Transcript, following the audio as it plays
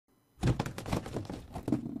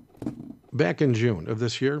Back in June of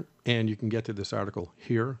this year, and you can get to this article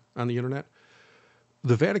here on the internet,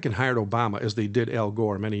 the Vatican hired Obama, as they did Al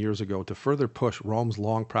Gore many years ago, to further push Rome's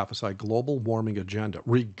long prophesied global warming agenda,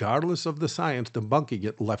 regardless of the science debunking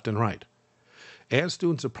it left and right. As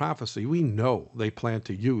students of prophecy, we know they plan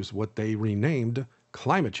to use what they renamed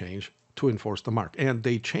climate change to enforce the mark. And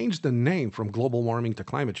they changed the name from global warming to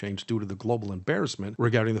climate change due to the global embarrassment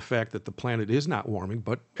regarding the fact that the planet is not warming,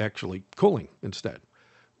 but actually cooling instead.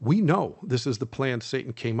 We know this is the plan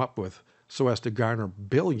Satan came up with so as to garner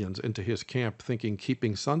billions into his camp, thinking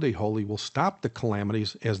keeping Sunday holy will stop the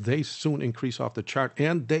calamities as they soon increase off the chart,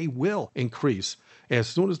 and they will increase as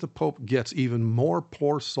soon as the Pope gets even more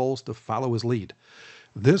poor souls to follow his lead.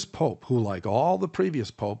 This Pope, who like all the previous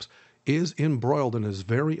popes, is embroiled in his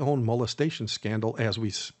very own molestation scandal as we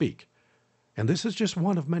speak. And this is just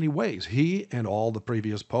one of many ways he and all the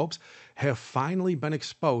previous popes have finally been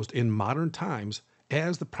exposed in modern times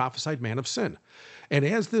as the prophesied man of sin. And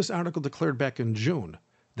as this article declared back in June,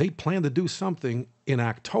 they plan to do something in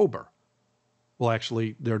October. Well,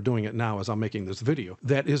 actually, they're doing it now as I'm making this video.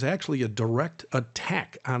 That is actually a direct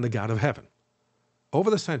attack on the God of heaven. Over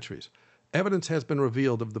the centuries, evidence has been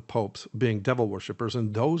revealed of the popes being devil worshippers,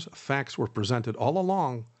 and those facts were presented all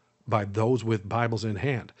along by those with Bibles in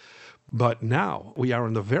hand. But now we are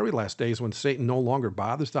in the very last days when Satan no longer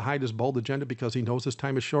bothers to hide his bold agenda because he knows his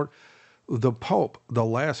time is short. The Pope, the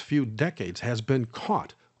last few decades, has been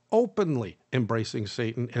caught openly embracing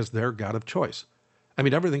Satan as their God of choice. I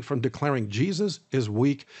mean, everything from declaring Jesus is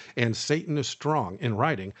weak and Satan is strong in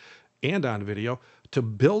writing and on video, to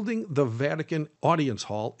building the Vatican audience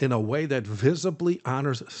hall in a way that visibly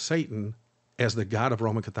honors Satan as the God of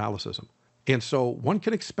Roman Catholicism. And so one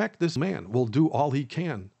can expect this man will do all he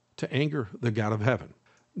can to anger the God of heaven.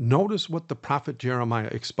 Notice what the prophet Jeremiah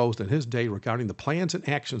exposed in his day regarding the plans and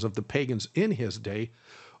actions of the pagans in his day,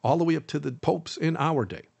 all the way up to the popes in our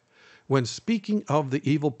day. When speaking of the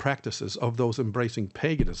evil practices of those embracing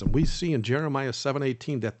paganism, we see in Jeremiah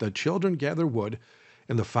 7:18 that the children gather wood,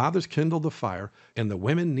 and the fathers kindle the fire, and the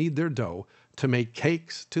women knead their dough to make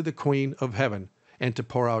cakes to the Queen of Heaven, and to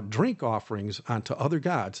pour out drink offerings unto other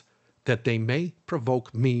gods, that they may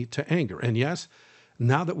provoke me to anger. And yes,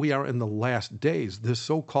 now that we are in the last days, this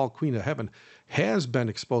so-called Queen of Heaven has been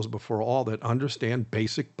exposed before all that understand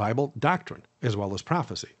basic Bible doctrine as well as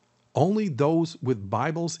prophecy. Only those with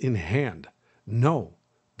Bibles in hand know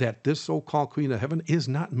that this so-called Queen of Heaven is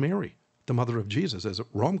not Mary, the mother of Jesus, as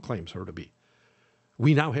Rome claims her to be.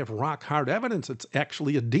 We now have rock-hard evidence it's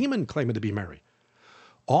actually a demon claiming to be Mary.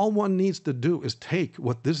 All one needs to do is take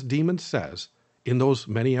what this demon says in those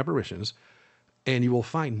many apparitions, and you will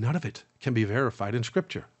find none of it can be verified in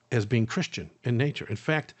Scripture as being Christian in nature. In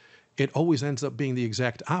fact, it always ends up being the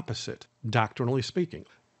exact opposite, doctrinally speaking.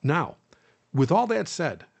 Now, with all that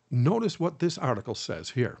said, notice what this article says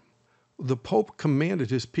here. The Pope commanded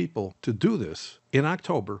his people to do this in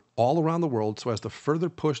October all around the world so as to further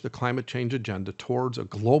push the climate change agenda towards a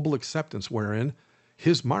global acceptance wherein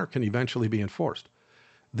his mark can eventually be enforced.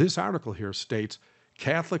 This article here states,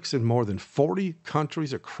 Catholics in more than 40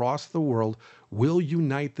 countries across the world will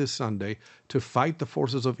unite this Sunday to fight the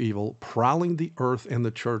forces of evil prowling the earth and the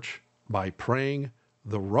church by praying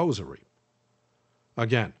the Rosary.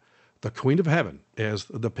 Again, the Queen of Heaven, as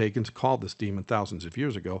the pagans called this demon thousands of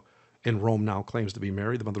years ago, and Rome now claims to be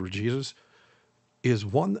Mary, the mother of Jesus, is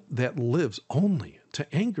one that lives only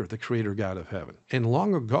to anger the Creator God of heaven. And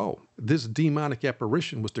long ago, this demonic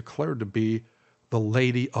apparition was declared to be the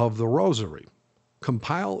Lady of the Rosary.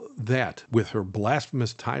 Compile that with her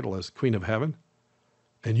blasphemous title as Queen of Heaven,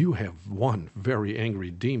 and you have one very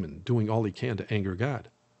angry demon doing all he can to anger God.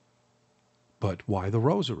 But why the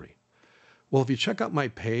Rosary? Well, if you check out my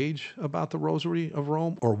page about the Rosary of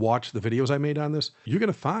Rome or watch the videos I made on this, you're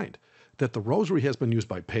going to find that the Rosary has been used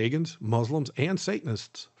by pagans, Muslims, and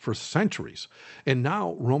Satanists for centuries. And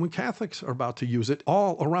now Roman Catholics are about to use it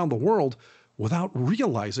all around the world without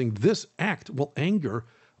realizing this act will anger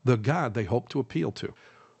the God they hope to appeal to.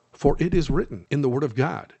 For it is written in the Word of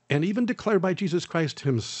God, and even declared by Jesus Christ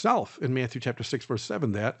himself in Matthew chapter 6, verse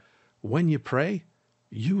 7, that when you pray,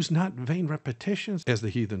 use not vain repetitions as the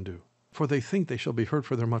heathen do, for they think they shall be heard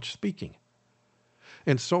for their much speaking.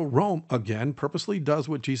 And so Rome, again, purposely does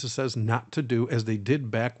what Jesus says not to do, as they did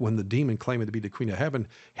back when the demon claiming to be the Queen of Heaven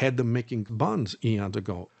had them making buns eons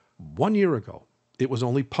ago. 1 year ago, it was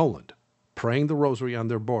only Poland praying the Rosary on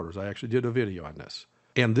their borders. I actually did a video on this.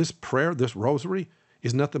 And this prayer, this Rosary,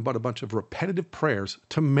 is nothing but a bunch of repetitive prayers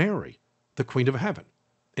to Mary, the Queen of Heaven.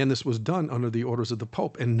 And this was done under the orders of the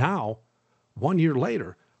Pope. And now, 1 year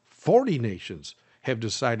later, 40 nations have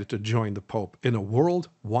decided to join the Pope in a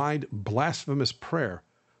worldwide blasphemous prayer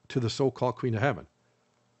to the so-called Queen of Heaven.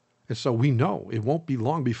 And so we know it won't be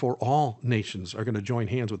long before all nations are going to join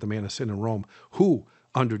hands with the man of sin in Rome, who,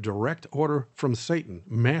 under direct order from Satan,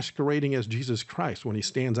 masquerading as Jesus Christ when he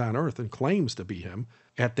stands on earth and claims to be him,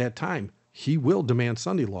 at that time, he will demand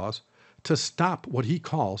Sunday laws to stop what he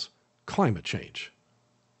calls climate change.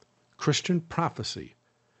 Christian prophecy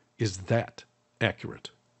is that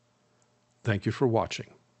accurate. Thank you for watching.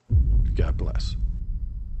 God bless.